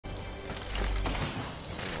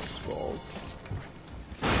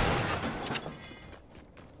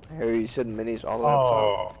Here you said minis all the way up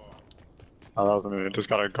Oh. Oh, that wasn't me. Just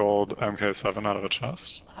got a gold MK7 out of a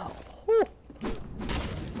chest. top.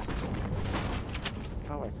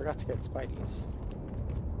 Oh, I forgot to get Spideys.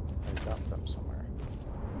 I dropped them somewhere.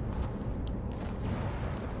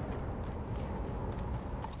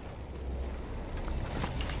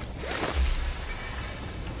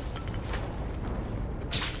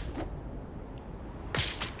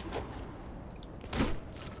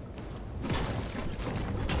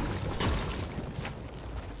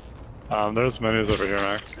 There's minis over here,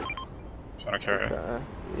 Max. Trying to carry. Okay.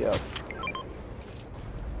 Yep.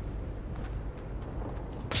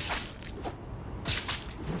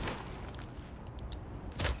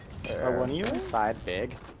 Oh, one of you inside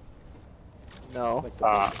big? No. Like the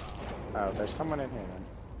oh, there's someone in here then.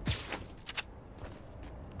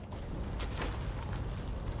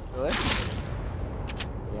 Really?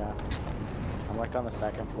 Yeah. I'm like on the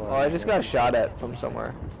second floor. Oh, I just got shot at from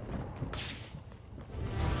somewhere.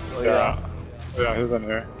 Oh, Yeah. Yeah, he's in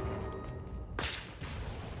here.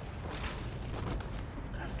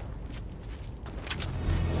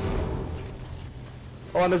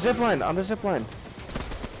 Oh, on the zip line, on the zip line.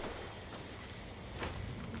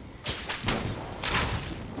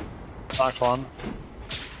 Knocked one.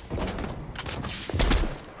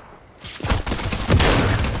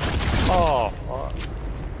 Oh, fuck.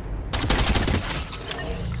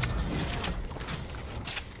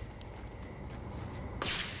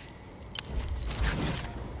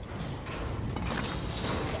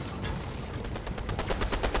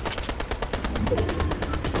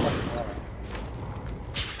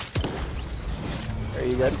 Are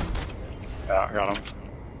you good? Yeah, I got him.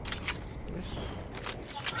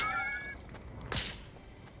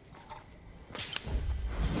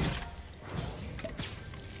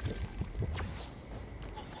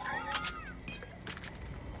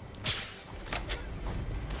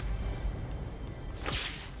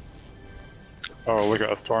 Oh, look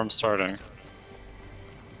at a storm starting.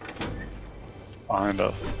 Behind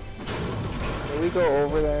us. Can we go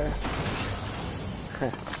over there?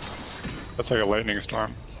 That's like a lightning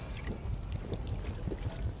storm.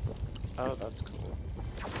 Oh, that's cool.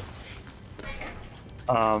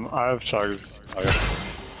 I have chugs, I guess.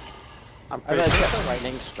 I'm pretty sure if the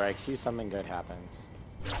lightning strikes you, something good happens.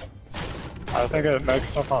 I think it makes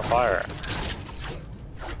stuff on fire.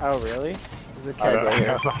 Oh, really? There's a keg right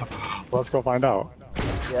here. Let's go find out.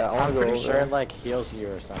 Yeah, I wanna I'm go pretty over sure there. it like heals you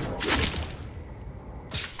or something.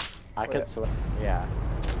 I could swim. Yeah.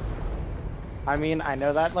 I mean, I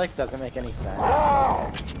know that like doesn't make any sense.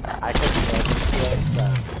 I could swim into it,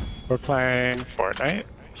 so. We're playing Fortnite,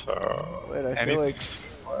 so Wait, I feel anything. like...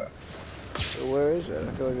 Where is it?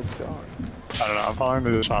 I feel like it's gone. I don't know. I'm following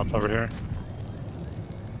the shots over here.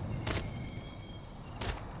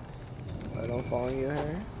 I don't follow you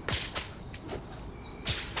here.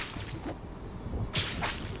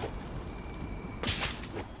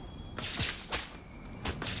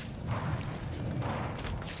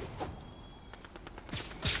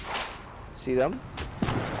 See them?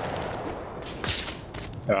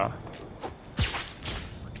 Yeah.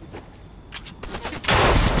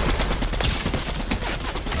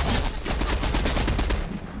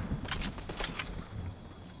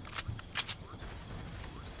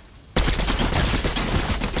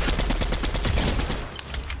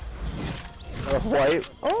 White.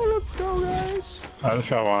 Oh, let's go, guys. I just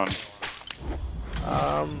got one.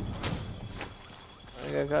 I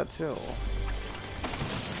think I got two.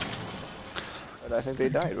 But I think they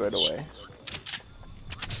died right away.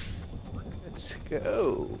 Let's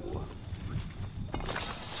go.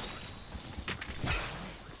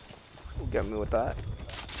 Get me with that.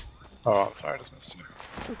 Oh, I'm sorry, I just missed you.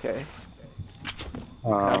 Okay.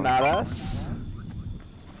 Not us.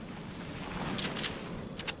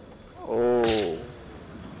 Oh.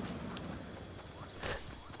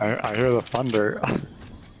 I hear the thunder.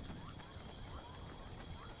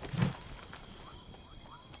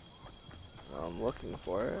 I'm looking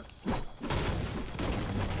for it.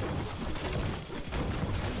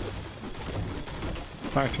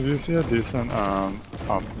 Max, did you see a decent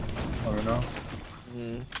pump? Let me know.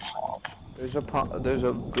 There's a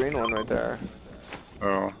green one right there.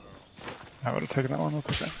 Oh, I would have taken that one.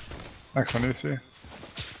 That's okay. Next one, do you see?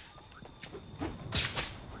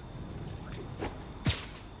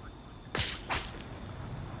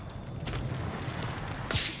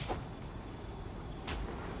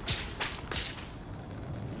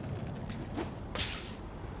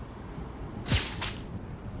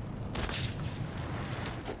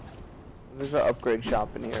 There's an upgrade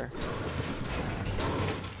shop in here. I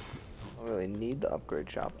don't really need the upgrade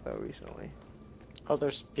shop though recently. Oh,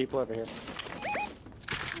 there's people over here.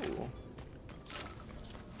 Ooh.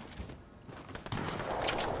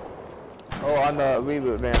 Oh, on the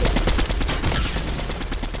reboot van.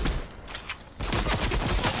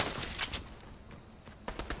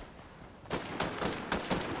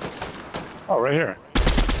 Oh, right here.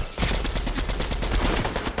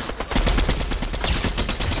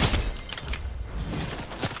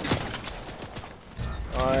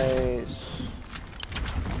 Nice.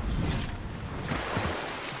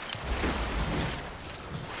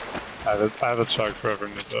 I have a chug for whoever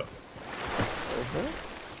needs it. Okay.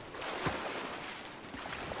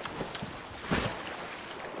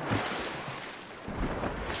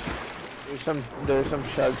 There's some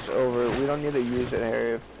chugs over. We don't need to use it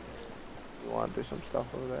here if you want. There's some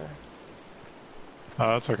stuff over there. Oh,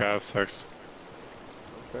 that's okay. I have 6.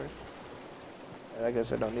 Okay. And I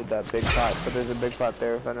guess I don't need that big pot, but there's a big pot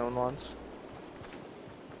there if anyone wants.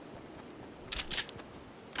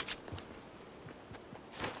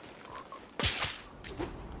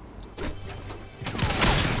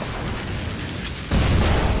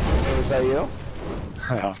 Oh, is that you?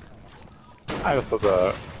 Yeah. I just thought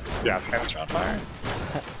the gas canister on fire.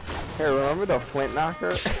 Here, remember the flint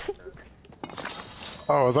knocker?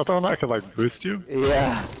 Oh, is that the one that could like boost you?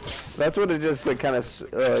 Yeah, that's what it just like kind of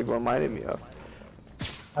like reminded me of.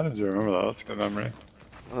 How did you remember that? That's a good memory.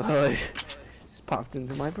 Like, just popped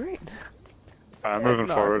into my brain. I'm moving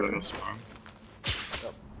No, forward I- in the spawn.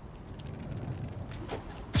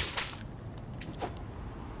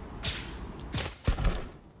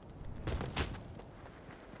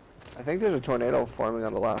 I think there's a tornado forming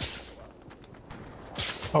on the left.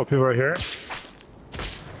 Oh, people right here?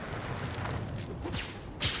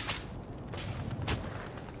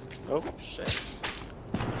 Oh shit.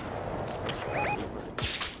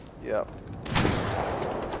 Yep.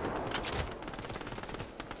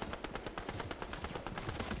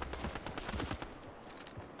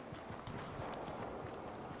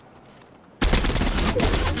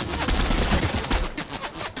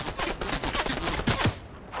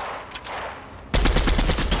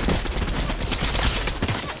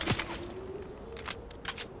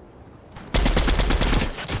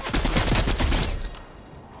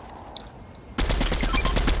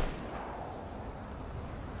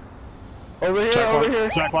 Over here, over here.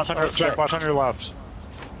 Jack, watch on your, Jack, watch on your left.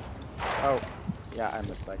 Oh, yeah, I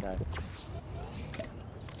missed that guy.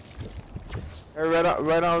 Hey, red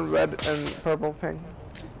on red and purple ping.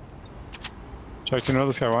 Jack, do you know where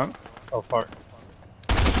this guy went? Oh fuck.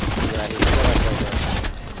 Yeah, he's still like right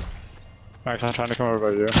there. Max, I'm trying to come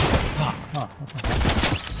over by you.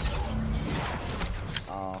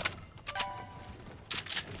 Oh.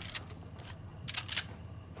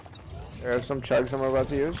 There's some chugs I'm about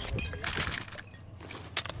to use.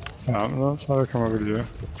 I'll try to come over to you.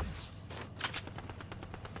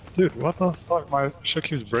 Dude, what the fuck? My shit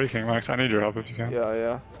keeps breaking, Max. I need your help if you can. Yeah,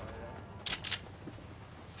 yeah.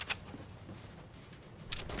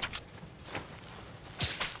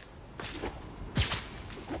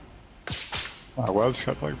 My webs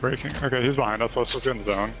kept like breaking. Okay, he's behind us. Let's just get in the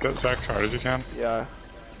zone. Get Jack's card as you can. Yeah.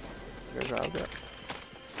 Here, grab it.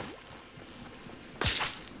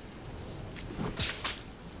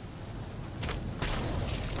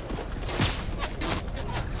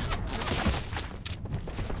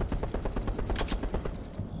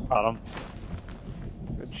 Got him.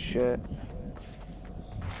 Good shit.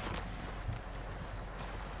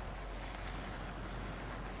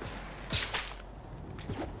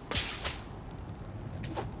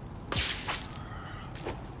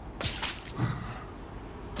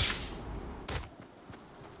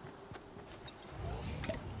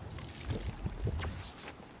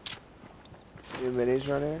 New minis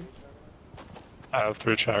running. I have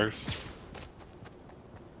 3 chugs.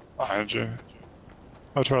 Behind you.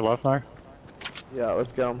 Oh, to our left, Max. Yeah,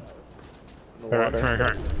 let's go. In the Alright, water. come here,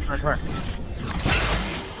 come here. Come here, come here.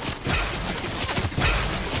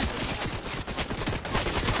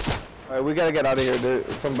 Alright, we gotta get out of here.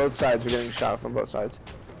 From both sides, we're getting shot from both sides.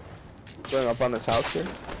 Going up on this house here.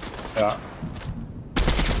 Yeah.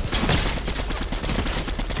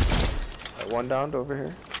 Alright, one downed over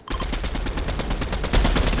here.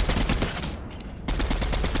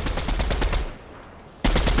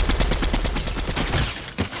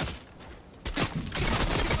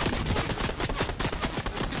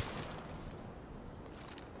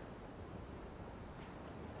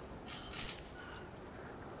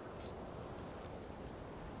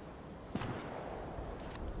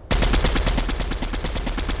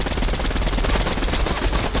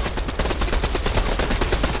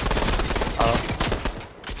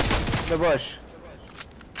 The bush.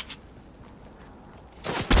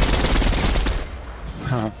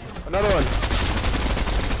 Huh. Another one.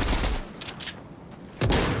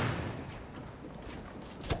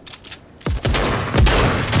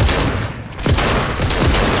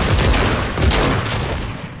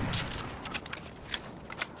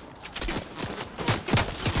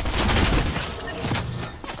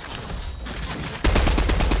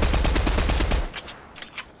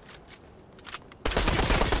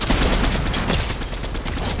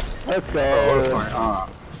 Let's go. Oh, what's going on?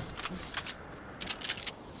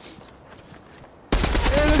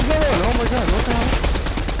 Hey, there's another one. Oh my god, what the hell?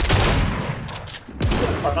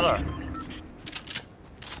 Another.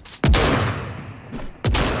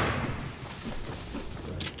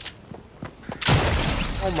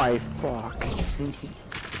 Oh my fuck.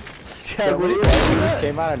 So Chad, what many are you enemies doing? just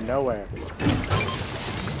came out of nowhere.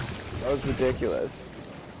 That was ridiculous.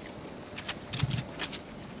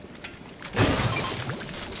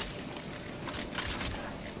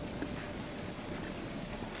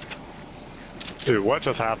 Dude, what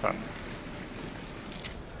just happened?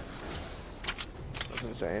 That's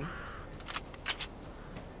insane.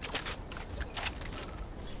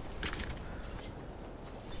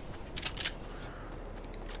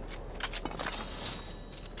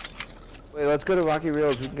 Wait, let's go to Rocky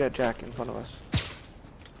Reels. We can get Jack in front of us.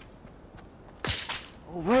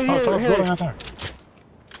 Oh, right Oh, here, someone's right building here. out there.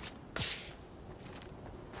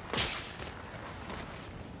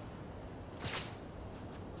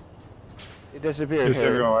 It disappeared. You see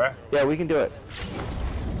him Here. go away? Yeah, we can do it.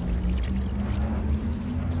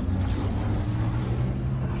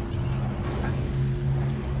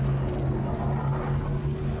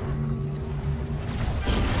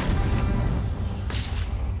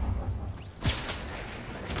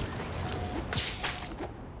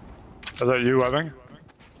 Is that you webbing?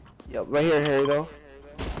 Yep, right here, Harry, though.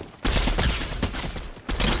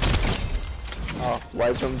 Oh,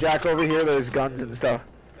 wiped him. Jack, over here, there's guns and stuff.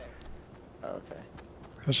 Okay.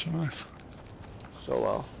 That's so nice. So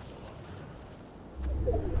low.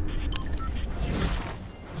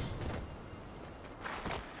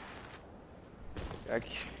 Jack,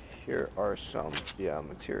 here are some,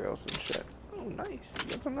 materials and shit. Oh, nice.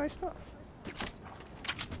 You got some nice stuff.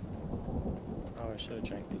 Oh, I should have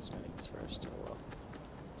drank these minis first. Oh well.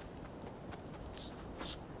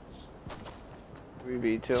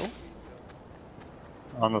 3v2.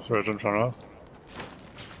 On this ridge in front of us.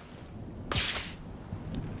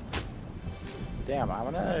 Damn, I'm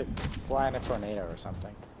gonna fly in a tornado or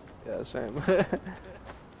something. Yeah, same.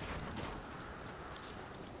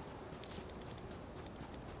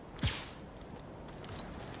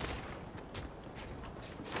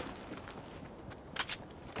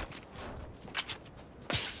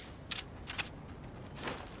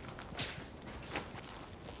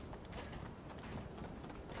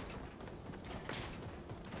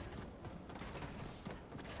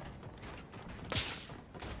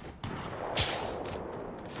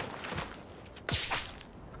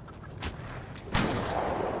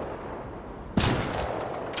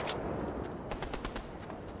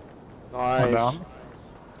 One Nice. down.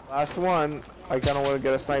 Last one. I kinda wanna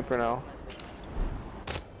get a sniper now.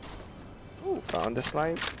 Ooh, found a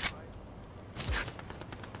snipe.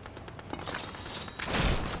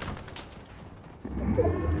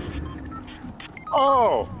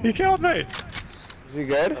 Oh! He killed me! Is he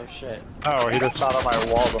good? Oh shit. Oh, he just shot at my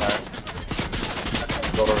wall when I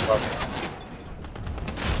built over top.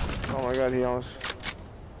 Oh my god, he almost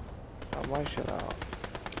got my shit out.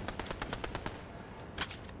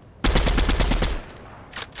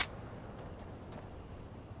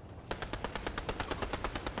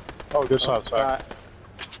 Oh, good shots back.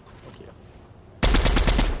 Thank you.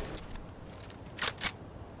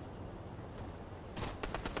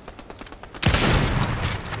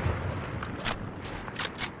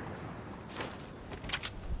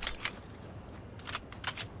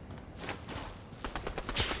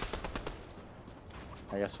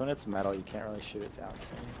 I guess when it's metal, you can't really shoot it down. Can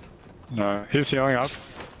you? No, he's healing up.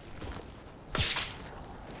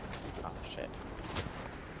 Oh shit.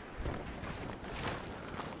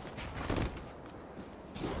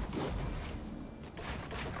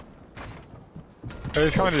 Hey,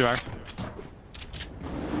 he's coming to you, Max.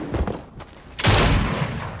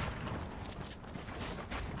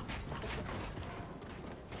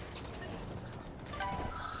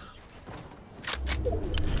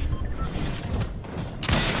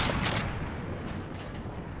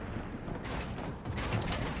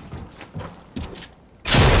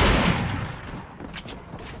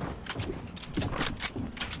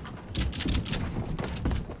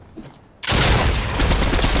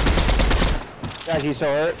 Jack, he's so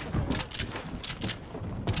hurt.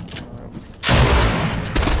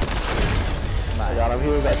 I got him. He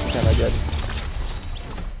was actually kinda good.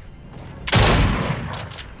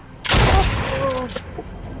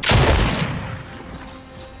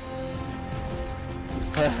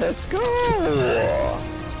 Let's go!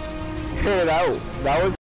 Hey, that was